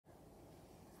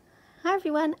Hi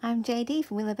everyone, I'm JD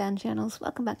from Willow Journals.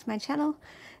 Welcome back to my channel.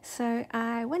 So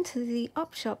I went to the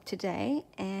op shop today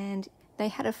and they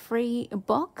had a free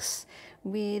box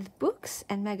with books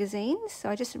and magazines. So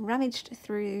I just rummaged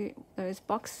through those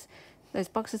boxes.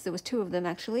 There was two of them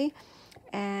actually,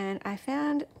 and I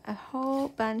found a whole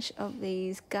bunch of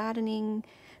these gardening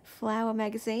flower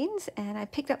magazines, and I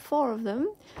picked up 4 of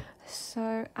them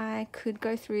so I could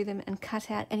go through them and cut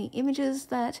out any images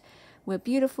that were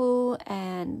beautiful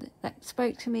and that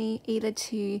spoke to me, either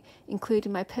to include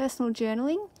in my personal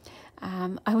journaling.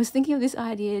 I was thinking of this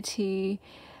idea to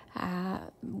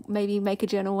maybe make a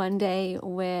journal one day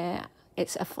where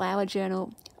it's a flower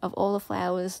journal of all the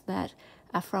flowers that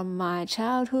are from my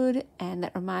childhood and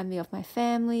that remind me of my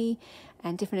family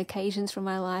and different occasions from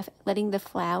my life, letting the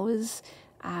flowers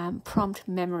prompt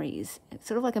memories. It's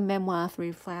sort of like a memoir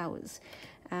through flowers.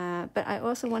 But I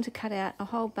also want to cut out a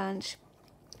whole bunch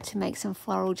to make some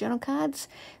floral journal cards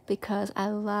because I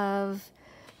love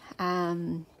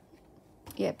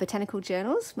botanical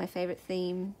journals. My favorite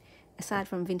theme, aside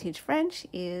from vintage French,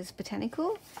 is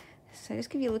botanical. So just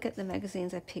give you a look at the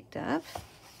magazines I picked up.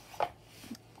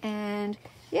 And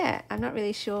yeah, I'm not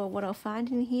really sure what I'll find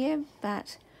in here,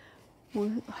 but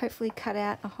we'll hopefully cut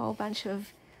out a whole bunch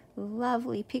of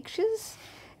lovely pictures.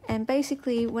 And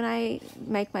basically when I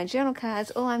make my journal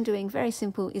cards, all I'm doing, very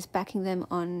simple, is backing them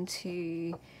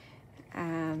onto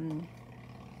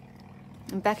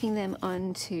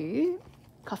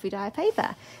coffee dye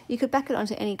paper. You could back it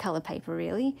onto any colour paper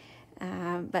really,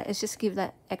 but it's just give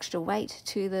that extra weight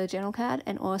to the journal card,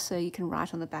 and also you can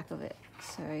write on the back of it.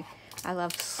 So I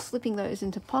love slipping those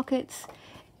into pockets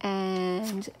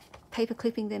and paper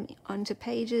clipping them onto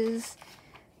pages.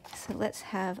 So let's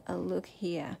have a look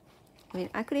here. I mean,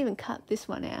 I could even cut this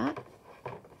one out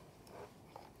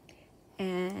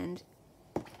and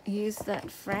use that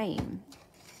frame.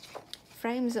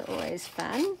 Frames are always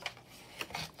fun,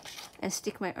 and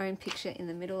stick my own picture in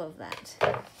the middle of that.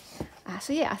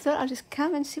 So yeah, I thought I'll just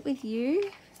come and sit with you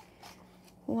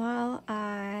while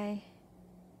I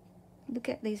look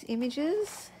at these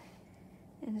images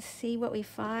and see what we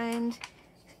find,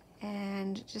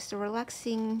 and just a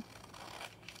relaxing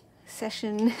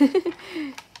session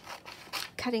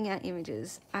cutting out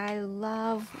images. I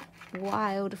love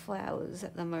wildflowers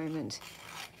at the moment.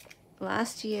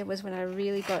 Last year was when I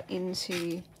really got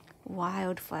into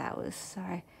wildflowers, so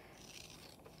I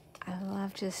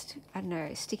love just, I don't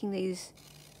know, sticking these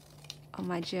on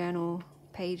my journal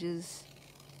pages,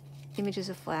 images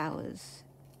of flowers.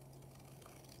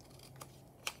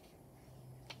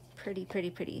 Pretty, pretty,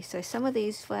 pretty. So some of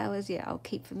these flowers, yeah, I'll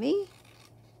keep for me,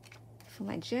 for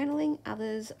my journaling.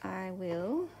 Others I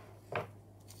will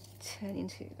turn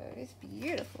into those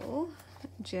beautiful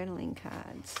journaling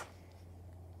cards.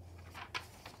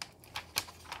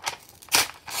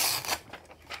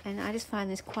 And I just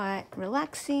find this quite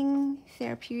relaxing,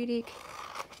 therapeutic,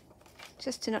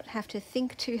 just to not have to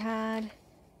think too hard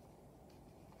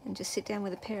and just sit down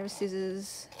with a pair of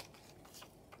scissors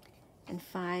and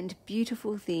find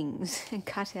beautiful things and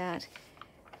cut out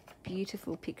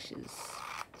beautiful pictures.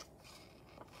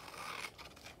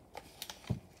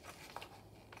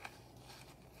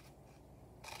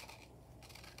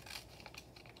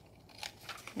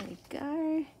 There we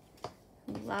go.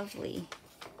 Lovely.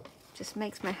 Just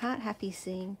makes my heart happy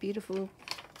seeing beautiful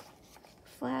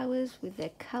flowers with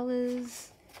their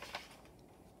colours.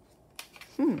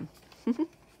 And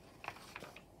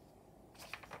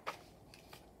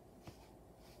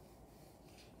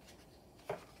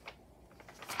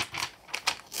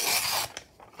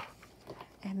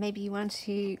maybe you want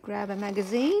to grab a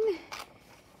magazine,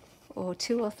 or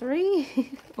 2 or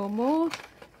 3 or more,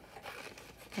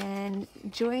 and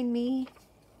join me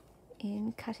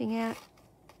in cutting out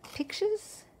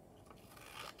pictures.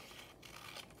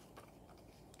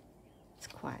 It's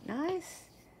quite nice.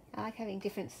 I like having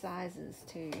different sizes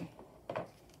too.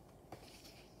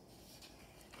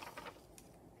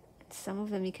 Some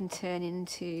of them you can turn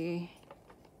into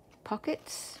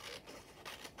pockets.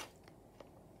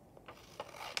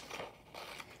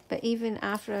 But even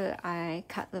after I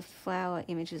cut the flower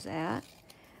images out,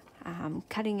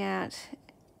 cutting out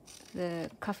the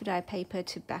coffee dye paper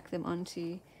to back them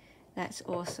onto, that's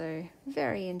also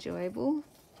very enjoyable.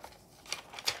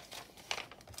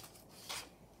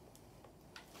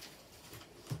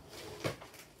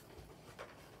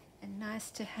 And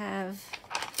nice to have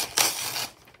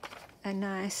a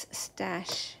nice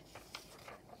stash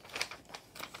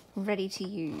ready to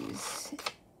use.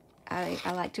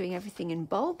 I like doing everything in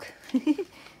bulk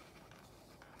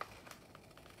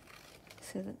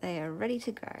so that they are ready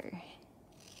to go.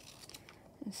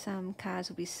 And some cards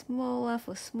will be smaller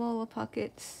for smaller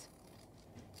pockets.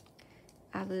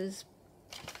 others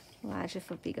larger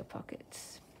for bigger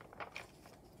pockets.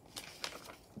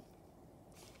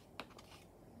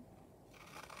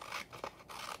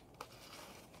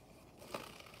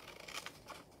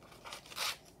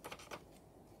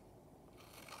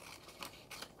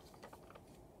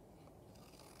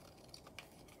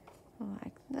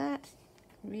 Like that,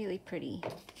 really pretty. I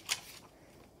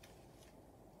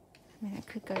mean, I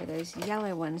could go those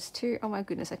yellow ones too. Oh my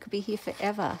goodness, I could be here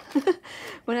forever.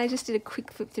 When I just did a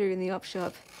quick flip through in the op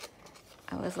shop,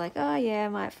 I was like, oh yeah, I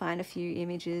might find a few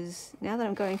images. Now that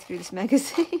I'm going through this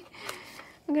magazine,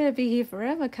 I'm going to be here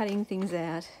forever cutting things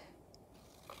out.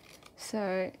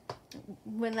 So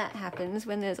when that happens,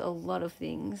 when there's a lot of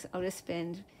things, I'll just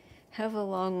spend however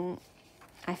long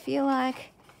I feel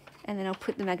like, and then I'll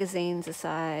put the magazines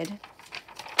aside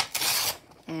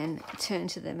and turn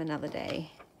to them another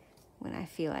day when I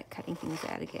feel like cutting things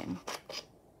out again.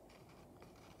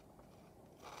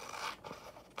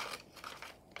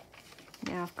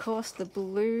 Now, of course, the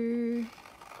blue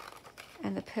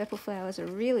and the purple flowers are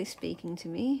really speaking to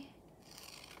me.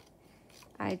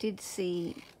 I did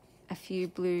see a few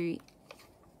blue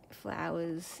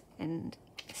flowers and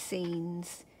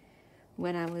scenes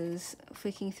when I was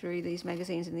flicking through these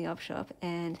magazines in the op shop,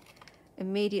 and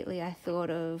immediately I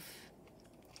thought of,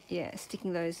 yeah,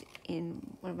 sticking those in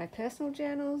one of my personal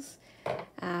journals.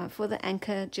 For the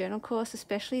Anchor journal course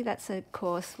especially, that's a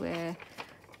course where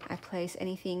I place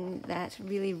anything that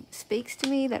really speaks to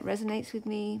me, that resonates with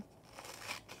me,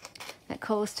 that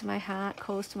calls to my heart,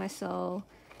 calls to my soul,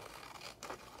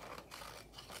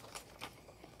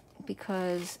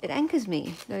 because it anchors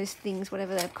me. Those things,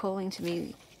 whatever they're calling to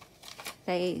me,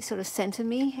 they sort of center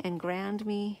me and ground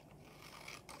me.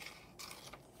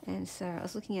 And so I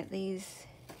was looking at these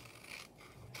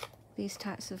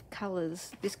types of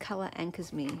colors. This color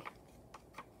anchors me.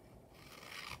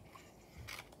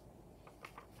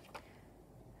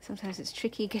 Sometimes it's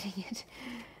tricky getting it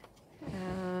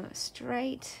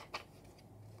straight.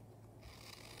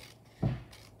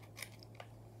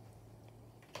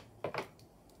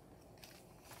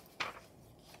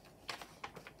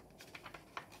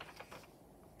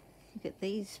 Look at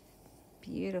these,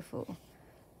 beautiful.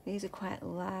 These are quite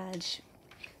large.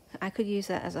 I could use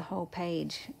that as a whole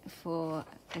page for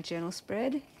a journal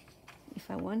spread if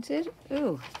I wanted.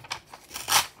 Ooh.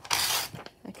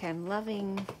 Okay, I'm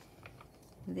loving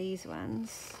these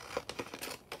ones.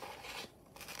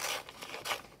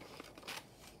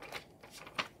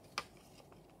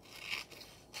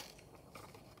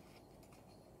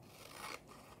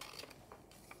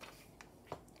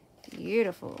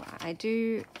 Beautiful. I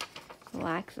do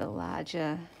like the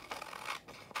larger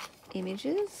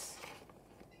images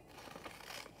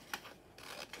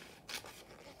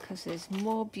because there's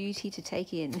more beauty to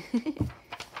take in.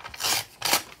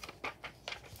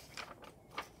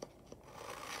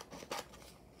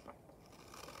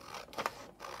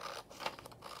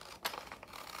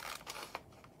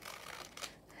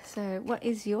 So what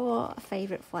is your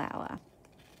favorite flower?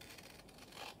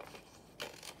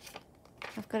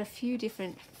 I've got a few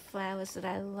different flowers that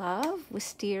I love.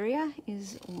 Wisteria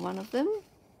is one of them.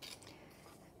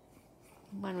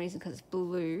 One reason because it's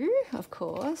blue, of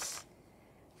course,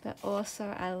 but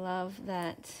also I love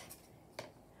that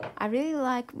I really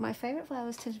like, my favorite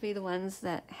flowers tend to be the ones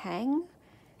that hang.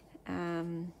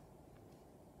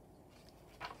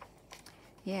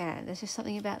 Yeah, there's just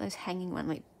something about those hanging ones,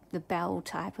 like the bell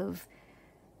type of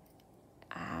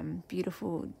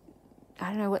beautiful, I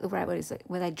don't know what the right word is, like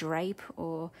where they drape,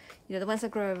 or, you know, the ones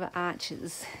that grow over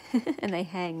arches and they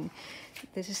hang.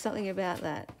 There's just something about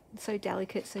that. It's so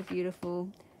delicate, so beautiful,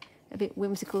 a bit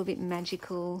whimsical, a bit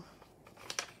magical.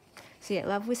 So yeah, I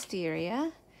love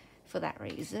wisteria for that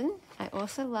reason. I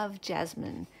also love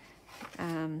jasmine.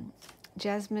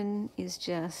 Jasmine is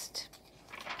just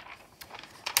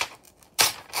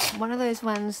one of those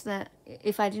ones that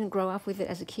if I didn't grow up with it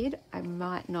as a kid, I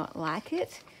might not like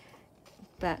it.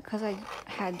 But because I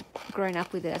had grown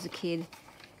up with it as a kid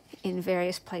in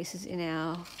various places in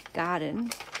our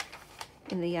garden,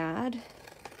 in the yard,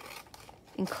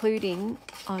 including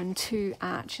on 2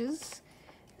 arches,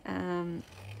 and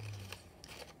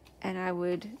I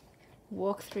would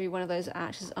walk through one of those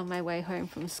arches on my way home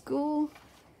from school.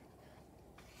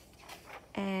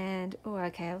 And, oh,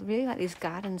 okay, I really like these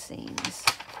garden scenes.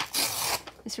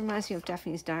 This reminds me of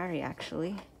Daphne's Diary,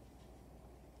 actually.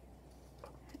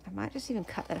 I might just even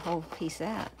cut that whole piece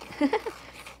out.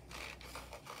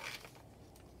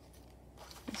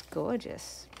 It's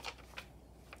gorgeous.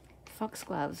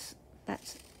 Foxgloves.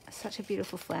 That's such a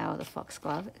beautiful flower, the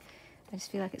foxglove. I just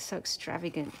feel like it's so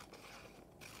extravagant.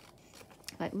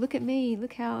 Like, look at me,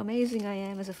 look how amazing I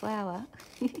am as a flower.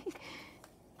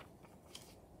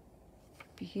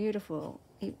 beautiful.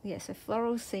 Yeah, so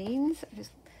floral scenes. I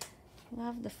just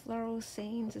love the floral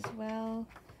scenes as well.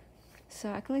 So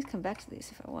I can always come back to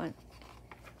this if I want.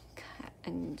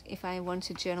 And if I want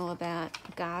to journal about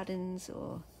gardens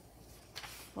or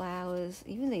flowers,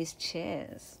 even these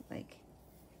chairs, like,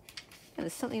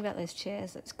 there's something about those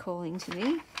chairs that's calling to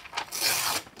me.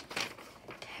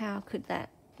 How could that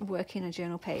work in a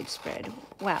journal page spread?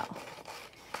 Well,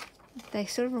 they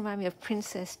sort of remind me of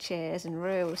princess chairs and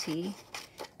royalty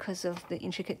because of the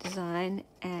intricate design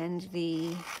and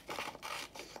the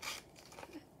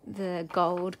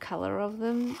gold color of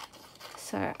them.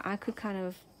 So I could kind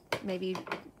of maybe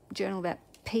journal about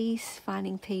peace,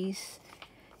 finding peace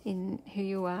in who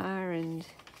you are and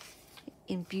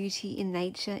in beauty, in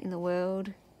nature, in the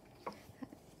world,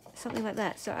 something like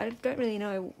that. So I don't really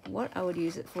know what I would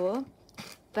use it for,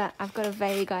 but I've got a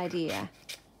vague idea,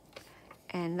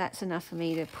 and that's enough for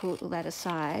me to put that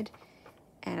aside,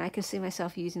 and I can see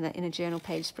myself using that in a journal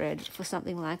page spread for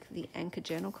something like the Anchor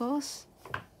Journal course.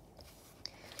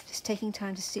 Just taking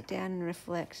time to sit down and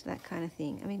reflect, that kind of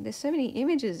thing. I mean, there's so many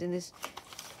images in this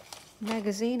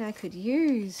magazine I could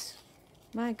use.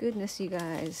 My goodness, you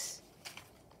guys.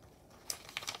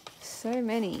 So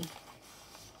many.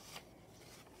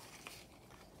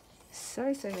 So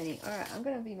many. Alright, I'm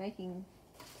going to be making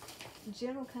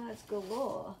journal cards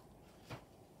galore.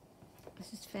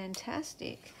 This is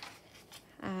fantastic.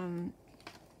 I'll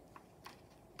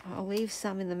leave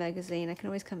some in the magazine. I can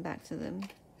always come back to them.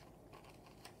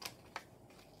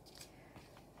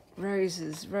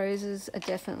 Roses. Roses are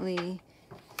definitely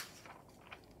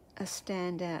a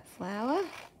standout flower.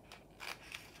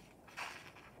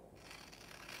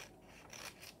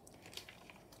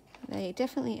 They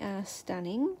definitely are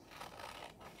stunning.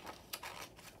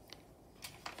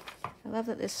 I love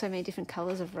that there's so many different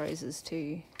colours of roses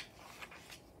too.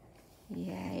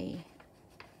 Yay.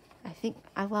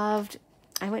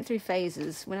 I went through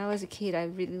phases. When I was a kid, I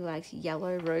really liked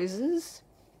yellow roses.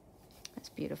 That's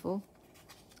beautiful.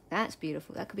 That's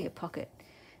beautiful. That could be a pocket.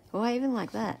 Oh, I even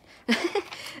like that.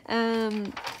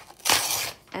 And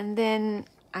then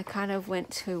I kind of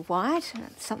went to white.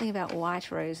 Something about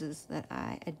white roses that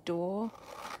I adore.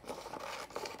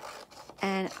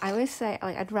 And I always say,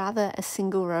 like, I'd rather a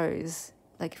single rose.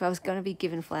 Like, if I was going to be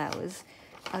given flowers,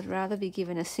 I'd rather be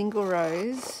given a single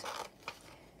rose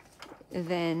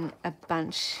than a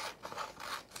bunch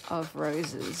of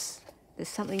roses. There's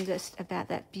something just about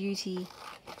that beauty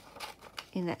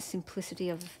in that simplicity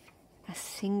of a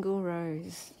single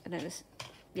rose. I notice,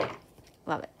 yeah,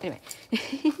 love it. Anyway.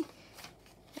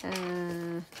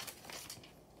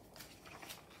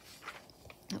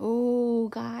 Oh,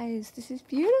 guys, this is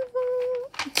beautiful.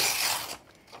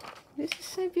 This is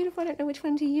so beautiful. I don't know which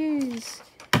one to use.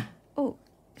 Oh,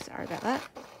 sorry about that.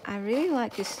 I really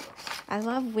like this. I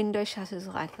love window shutters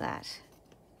like that.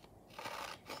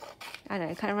 I don't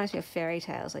know, it kind of reminds me of fairy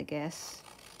tales, I guess,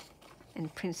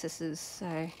 and princesses.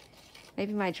 So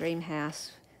maybe my dream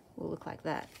house will look like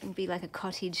that. It'll be like a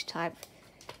cottage type,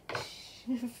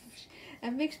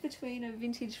 a mix between a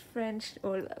vintage French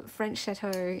or French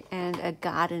chateau and a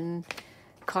garden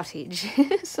cottage.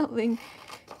 Something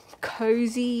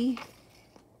cozy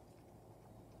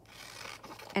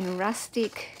and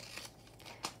rustic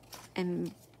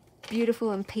and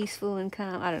beautiful and peaceful and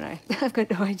calm. I don't know. I've got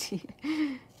no idea.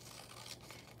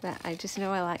 But I just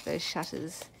know I like those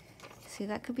shutters. See,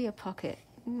 that could be a pocket.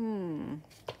 Look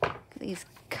at these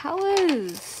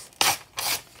colours.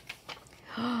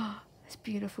 Oh, it's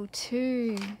beautiful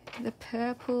too. The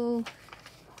purple.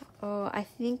 Oh, I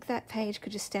think that page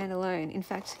could just stand alone. In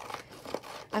fact,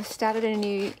 I've started a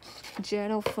new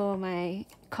journal for my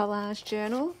collage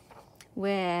journal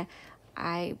where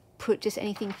I put just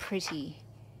anything pretty.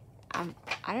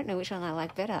 I don't know which one I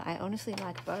like better. I honestly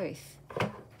like both.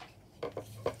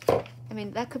 I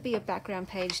mean, that could be a background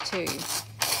page too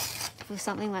for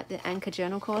something like the Anchor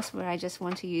Journal course where I just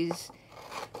want to use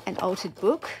an altered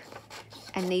book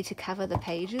and need to cover the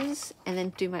pages and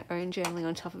then do my own journaling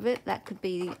on top of it. That could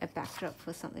be a backdrop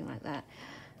for something like that.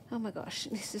 Oh my gosh,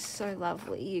 this is so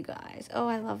lovely, you guys. Oh,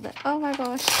 I love that. Oh my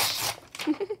gosh.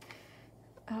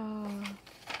 Oh,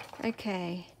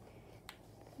 okay.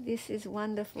 This is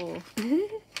wonderful.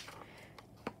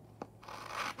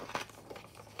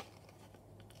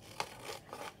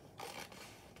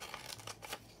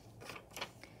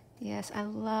 Yes, I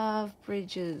love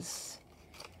bridges.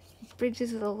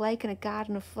 Bridges with a lake and a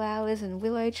garden of flowers and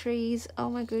willow trees. Oh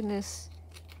my goodness.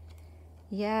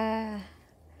 Yeah.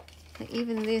 Like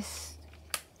even this.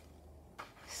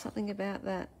 Something about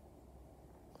that.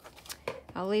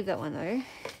 I'll leave that one though.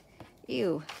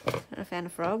 Ew. Not a fan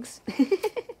of frogs.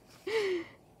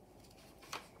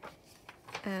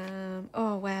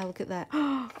 Oh wow, look at that.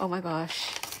 Oh my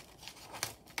gosh.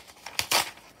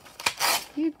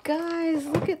 You guys,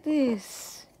 look at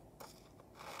this.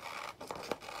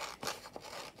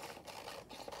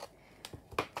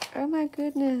 Oh my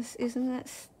goodness, isn't that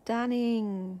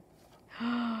stunning?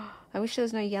 I wish there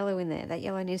was no yellow in there. That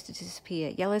yellow needs to disappear.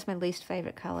 Yellow is my least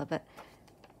favorite color, but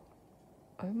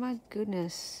oh my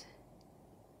goodness.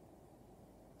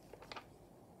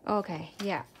 Okay,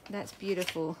 yeah, that's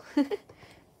beautiful.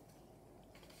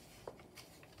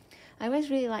 I always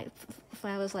really liked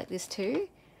flowers like this too.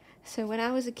 So when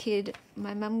I was a kid,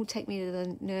 my mum would take me to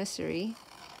the nursery.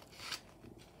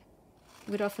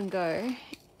 We'd often go,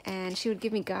 and she would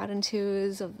give me garden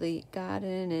tours of the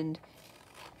garden and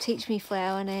teach me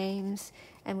flower names,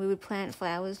 and we would plant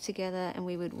flowers together and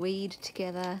we would weed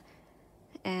together,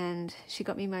 and she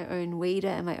got me my own weeder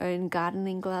and my own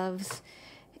gardening gloves.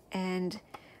 And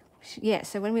yeah,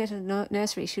 so when we went to the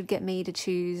nursery, she would get me to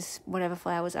choose whatever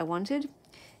flowers I wanted,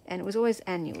 and it was always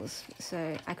annuals,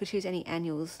 so I could choose any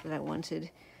annuals that I wanted,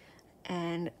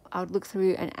 and I would look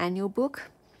through an annual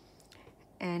book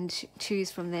and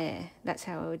choose from there. That's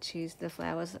how I would choose the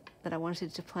flowers that I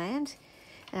wanted to plant.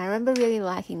 And I remember really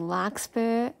liking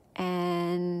larkspur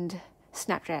and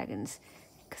snapdragons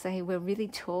because they were really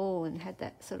tall and had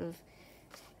that sort of,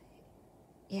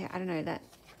 yeah, I don't know,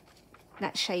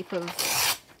 that shape of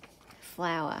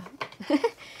flower.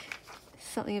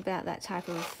 Something about that type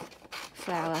of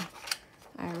flower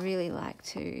I really like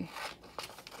too.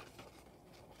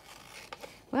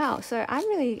 Wow, so I'm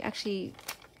really actually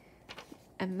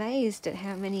amazed at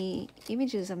how many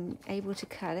images I'm able to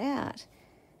cut out.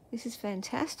 This is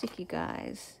fantastic, you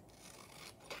guys.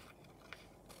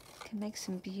 Can make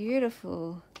some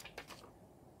beautiful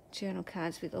journal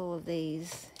cards with all of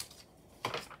these.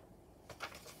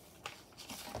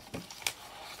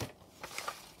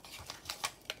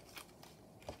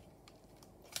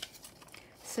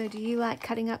 So do you like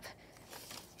cutting up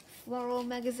floral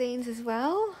magazines as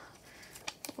well?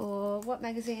 Or what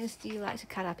magazines do you like to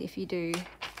cut up if you do?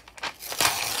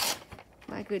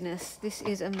 My goodness, this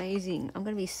is amazing. I'm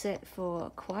going to be set for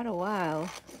quite a while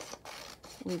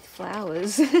with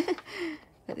flowers.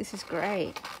 But this is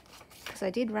great because I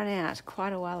did run out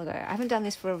quite a while ago. I haven't done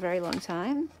this for a very long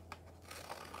time.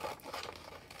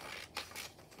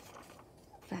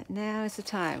 But now is the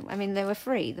time. I mean, they were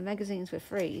free. The magazines were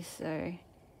free, so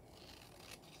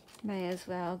may as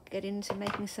well get into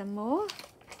making some more.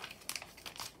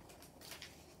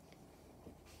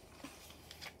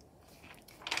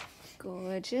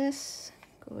 Gorgeous,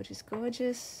 gorgeous,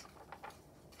 gorgeous.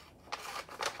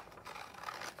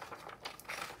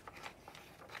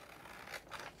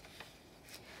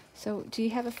 So do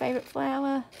you have a favorite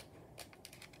flower?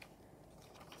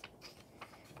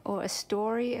 Or a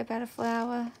story about a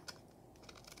flower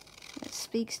that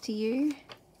speaks to you?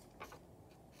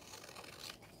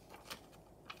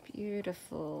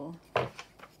 Beautiful.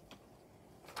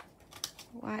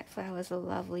 White flowers are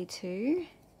lovely too.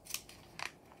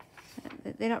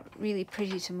 They're not really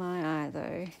pretty to my eye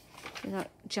though. They're not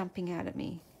jumping out at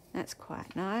me. That's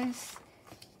quite nice.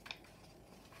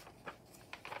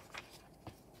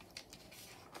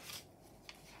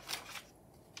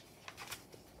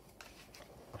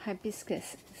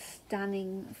 Hibiscus,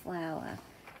 stunning flower.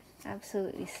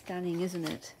 Absolutely stunning, isn't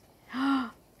it?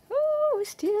 Oh,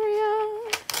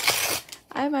 wisteria.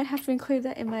 I might have to include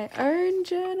that in my own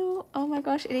journal. Oh my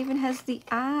gosh, it even has the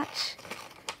arch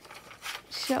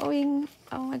showing.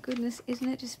 Oh my goodness, isn't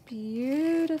it just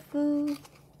beautiful?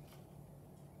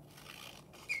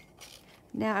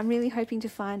 Now I'm really hoping to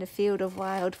find a field of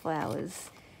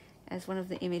wildflowers as one of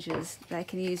the images that I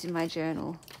can use in my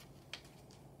journal.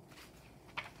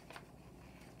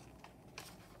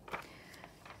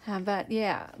 But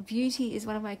yeah, beauty is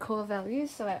one of my core values,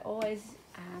 so I always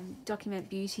document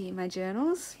beauty in my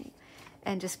journals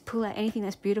and just pull out anything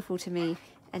that's beautiful to me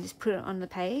and just put it on the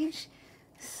page.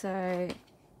 So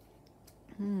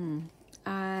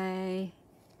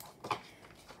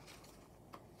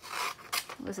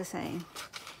what was I saying?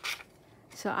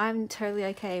 So I'm totally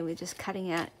okay with just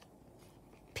cutting out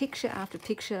picture after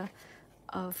picture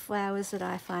of flowers that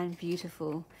I find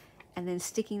beautiful and then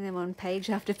sticking them on page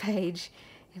after page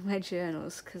in my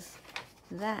journals, because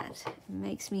that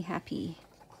makes me happy.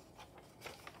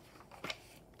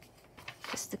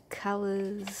 Just the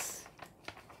colors.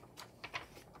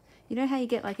 You know how you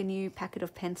get like a new packet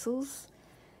of pencils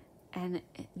and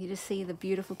you just see the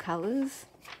beautiful colors?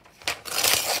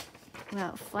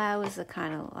 Well, flowers are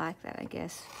kind of like that, I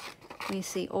guess. When you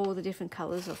see all the different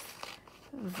colors of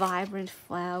vibrant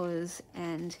flowers,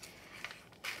 and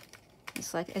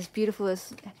it's like as beautiful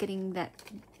as getting that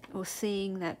or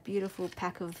seeing that beautiful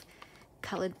pack of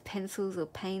coloured pencils or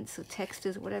paints or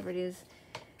textures, whatever it is.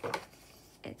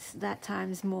 It's that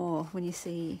times more when you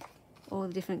see all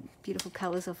the different beautiful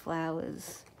colours of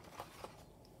flowers.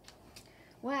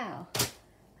 Wow,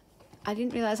 I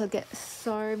didn't realise I'd get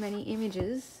so many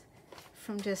images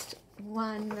from just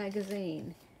one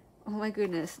magazine. Oh my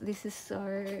goodness, this is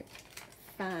so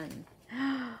fun.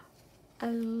 I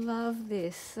love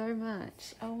this so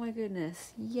much. Oh my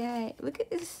goodness, yay. Look at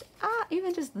this,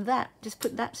 even just that, just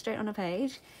put that straight on a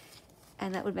page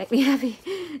and that would make me happy.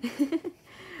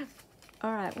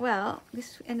 All right, well,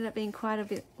 this ended up being quite a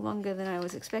bit longer than I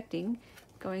was expecting,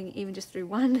 going even just through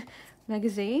one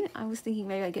magazine. I was thinking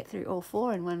maybe I'd get through all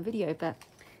 4 in one video, but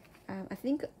I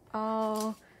think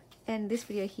I'll end this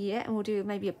video here and we'll do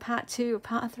maybe a part 2, a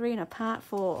part 3 and a part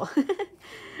 4.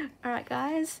 All right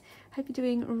guys, hope you're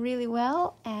doing really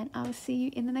well and I will see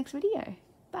you in the next video.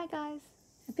 Bye guys.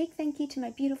 A big thank you to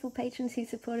my beautiful patrons who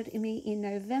supported me in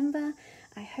November.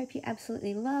 I hope you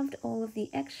absolutely loved all of the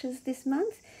extras this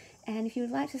month. And if you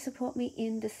would like to support me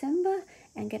in December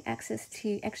and get access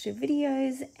to extra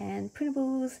videos and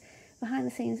printables, behind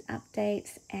the scenes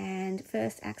updates, and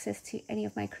first access to any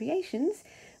of my creations,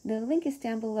 the link is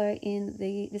down below in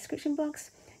the description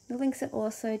box. The links are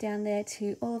also down there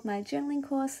to all of my journaling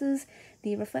courses.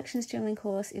 The Reflections journaling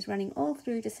course is running all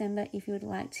through December if you would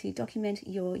like to document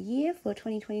your year for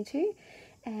 2022.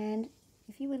 And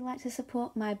if you would like to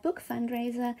support my book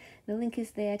fundraiser, the link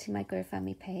is there to my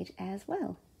GoFundMe page as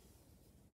well.